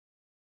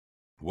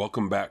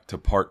Welcome back to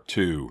part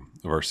 2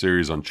 of our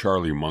series on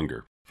Charlie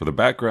Munger. For the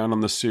background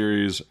on this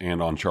series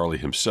and on Charlie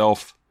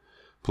himself,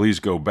 please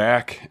go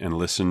back and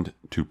listen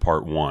to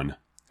part 1,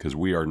 because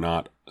we are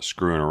not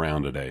screwing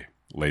around today,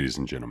 ladies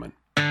and gentlemen.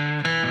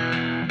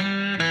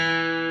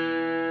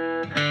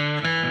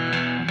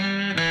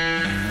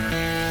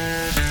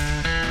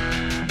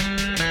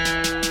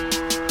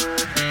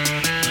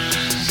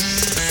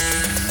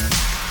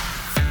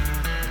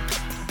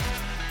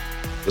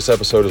 This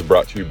episode is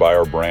brought to you by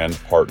our brand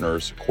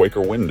partners,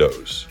 Quaker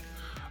Windows,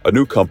 a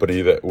new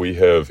company that we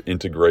have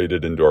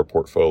integrated into our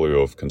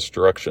portfolio of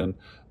construction.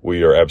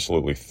 We are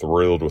absolutely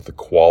thrilled with the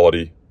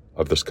quality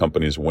of this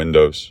company's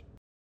windows.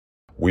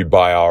 We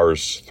buy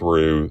ours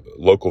through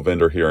a local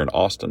vendor here in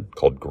Austin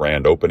called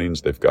Grand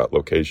Openings. They've got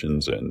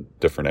locations in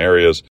different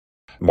areas.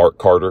 Mark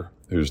Carter,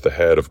 who's the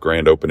head of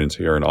Grand Openings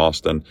here in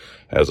Austin,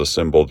 has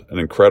assembled an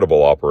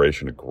incredible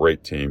operation, a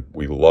great team.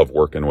 We love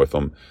working with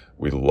them.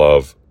 We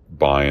love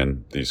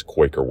buying these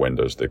Quaker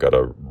windows. They got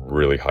a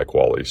really high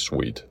quality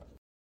suite.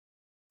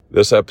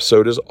 This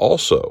episode is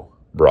also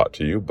brought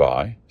to you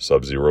by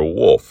Sub-Zero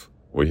Wolf.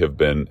 We have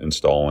been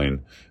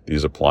installing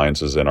these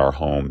appliances in our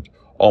home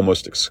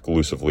almost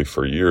exclusively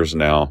for years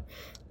now,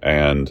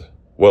 and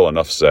well,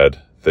 enough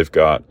said. They've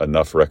got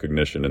enough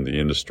recognition in the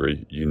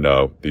industry. You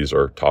know, these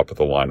are top of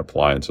the line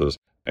appliances,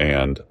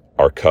 and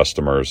our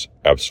customers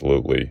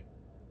absolutely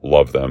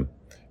love them.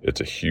 It's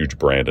a huge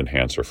brand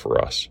enhancer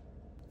for us.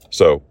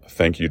 So,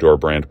 thank you to our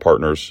brand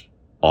partners.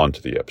 On to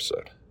the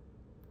episode.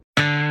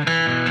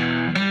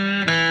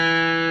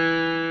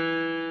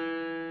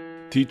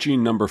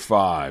 Teaching number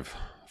 5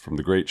 from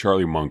the great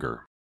Charlie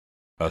Munger,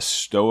 a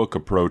stoic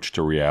approach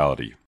to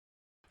reality.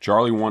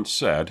 Charlie once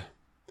said,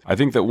 "I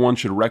think that one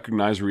should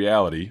recognize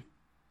reality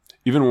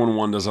even when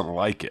one doesn't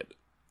like it.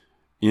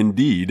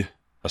 Indeed,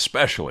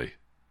 especially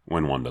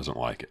when one doesn't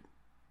like it."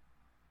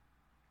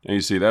 And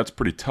you see, that's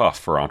pretty tough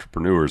for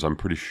entrepreneurs, I'm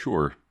pretty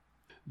sure,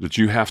 that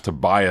you have to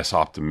bias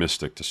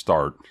optimistic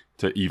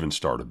to even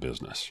start a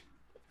business.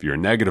 If you're a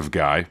negative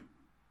guy,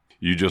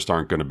 you just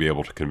aren't going to be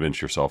able to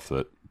convince yourself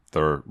that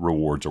the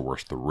rewards are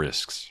worth the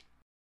risks.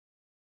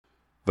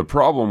 The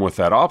problem with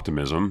that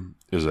optimism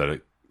is that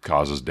it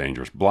causes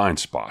dangerous blind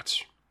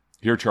spots.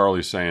 Here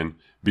Charlie's saying,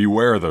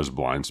 beware of those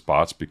blind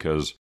spots,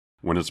 because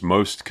when it's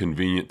most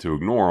convenient to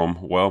ignore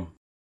them, well,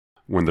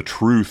 when the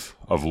truth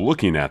of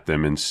looking at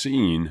them and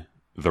seeing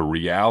the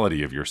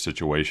reality of your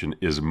situation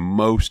is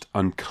most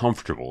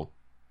uncomfortable,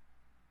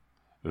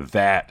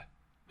 that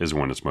is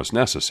when it's most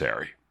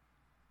necessary.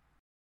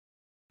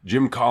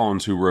 Jim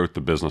Collins, who wrote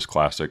the business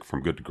classic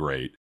From Good to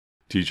Great,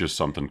 teaches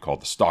something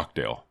called the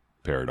Stockdale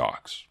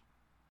paradox.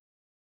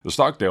 The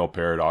Stockdale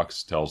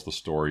paradox tells the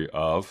story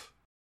of,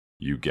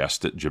 you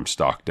guessed it, Jim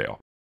Stockdale,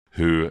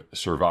 who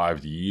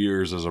survived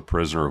years as a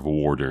prisoner of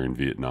war during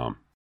Vietnam.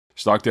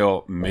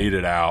 Stockdale made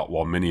it out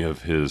while many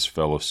of his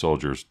fellow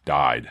soldiers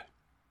died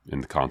in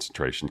the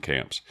concentration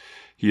camps.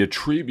 He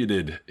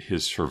attributed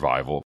his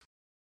survival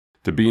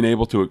to being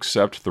able to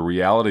accept the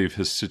reality of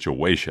his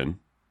situation,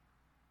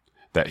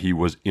 that he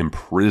was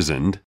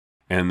imprisoned,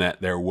 and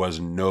that there was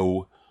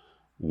no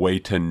way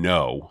to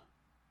know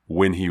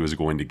when he was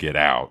going to get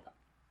out.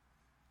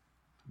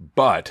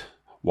 But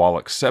while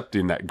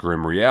accepting that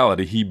grim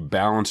reality, he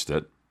balanced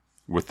it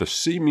with the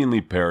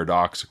seemingly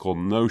paradoxical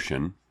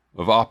notion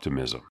of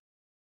optimism.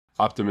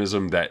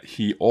 Optimism that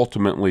he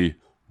ultimately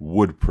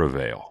would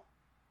prevail.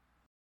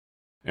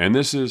 And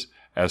this is,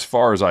 as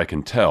far as I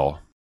can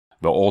tell,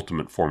 the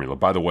ultimate formula.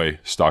 By the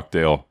way,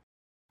 Stockdale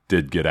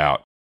did get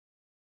out.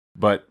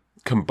 But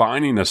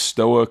combining a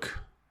stoic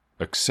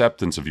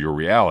acceptance of your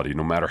reality,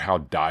 no matter how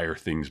dire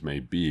things may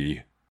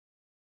be,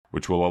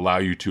 which will allow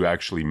you to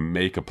actually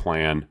make a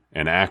plan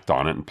and act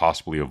on it and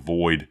possibly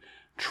avoid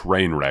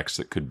train wrecks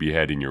that could be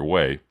heading your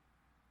way.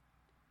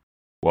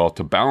 Well,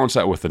 to balance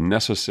that with the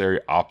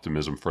necessary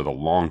optimism for the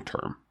long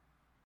term,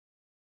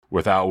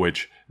 without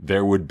which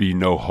there would be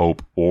no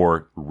hope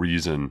or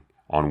reason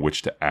on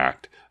which to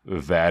act.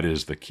 That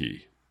is the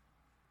key.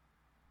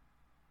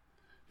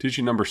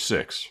 Teaching number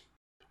 6.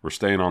 We're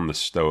staying on the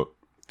stoic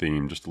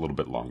theme just a little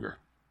bit longer.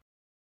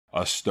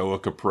 A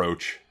stoic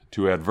approach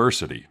to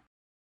adversity.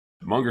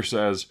 Munger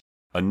says,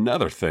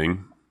 another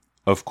thing,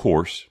 of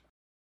course,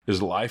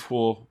 is life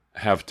will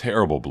have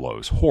terrible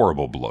blows,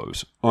 horrible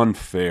blows,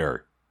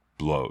 unfair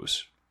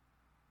blows.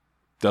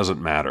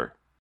 Doesn't matter.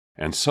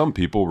 And some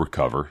people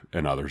recover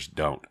and others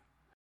don't.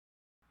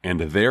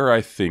 And there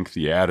I think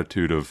the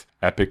attitude of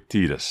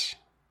Epictetus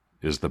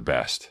is the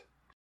best.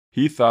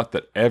 He thought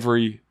that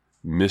every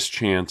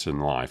mischance in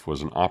life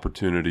was an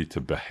opportunity to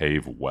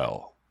behave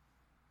well.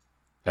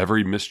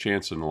 Every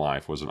mischance in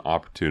life was an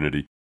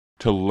opportunity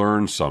to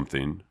learn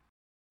something,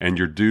 and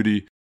your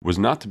duty was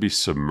not to be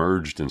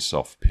submerged in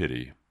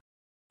self-pity,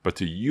 but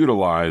to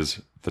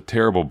utilize the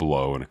terrible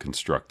blow in a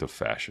constructive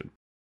fashion.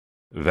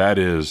 That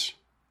is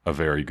a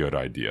very good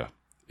idea.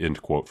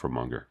 End quote from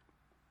Munger.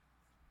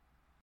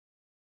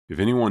 If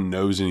anyone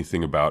knows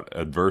anything about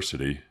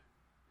adversity,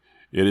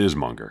 it is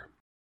Munger.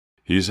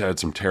 He's had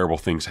some terrible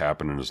things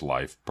happen in his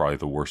life, probably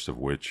the worst of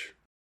which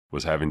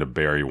was having to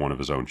bury one of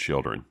his own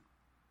children.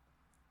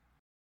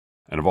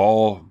 And of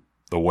all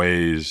the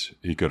ways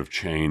he could have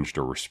changed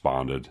or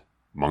responded,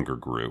 Munger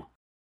grew.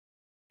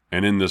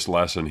 And in this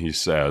lesson, he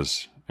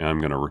says, and I'm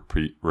going to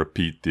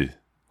repeat the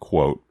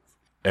quote,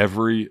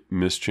 "Every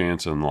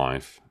mischance in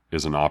life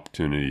is an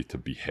opportunity to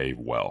behave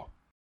well."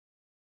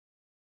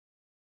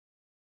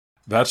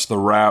 That's the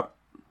wrap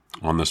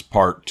on this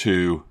part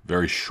 2,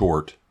 very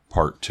short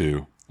part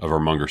 2 of our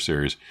Munger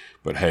series.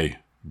 But hey,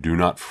 do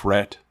not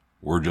fret.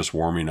 We're just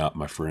warming up,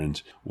 my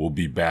friends. We'll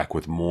be back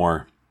with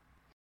more.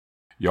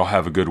 Y'all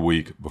have a good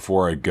week.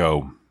 Before I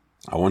go,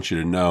 I want you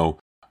to know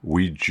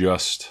we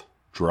just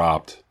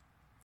dropped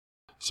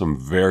some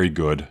very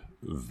good,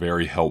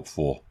 very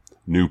helpful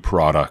new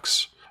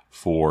products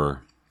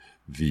for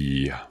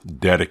the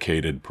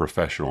dedicated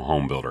professional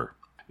home builder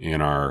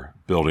in our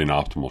Building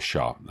Optimal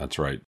shop. That's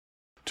right.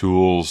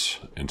 Tools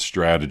and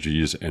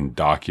strategies and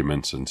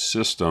documents and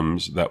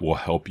systems that will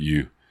help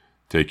you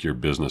take your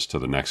business to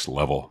the next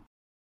level.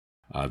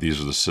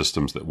 These are the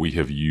systems that we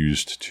have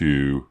used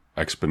to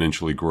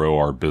exponentially grow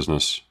our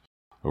business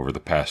over the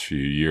past few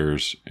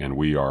years, and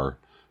we are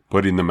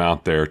putting them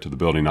out there to the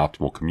Building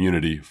Optimal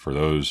community for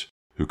those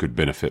who could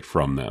benefit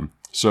from them.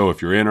 So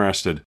if you're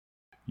interested,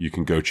 you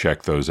can go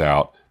check those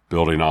out,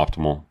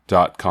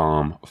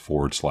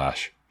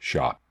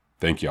 buildingoptimal.com/shop.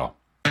 Thank y'all.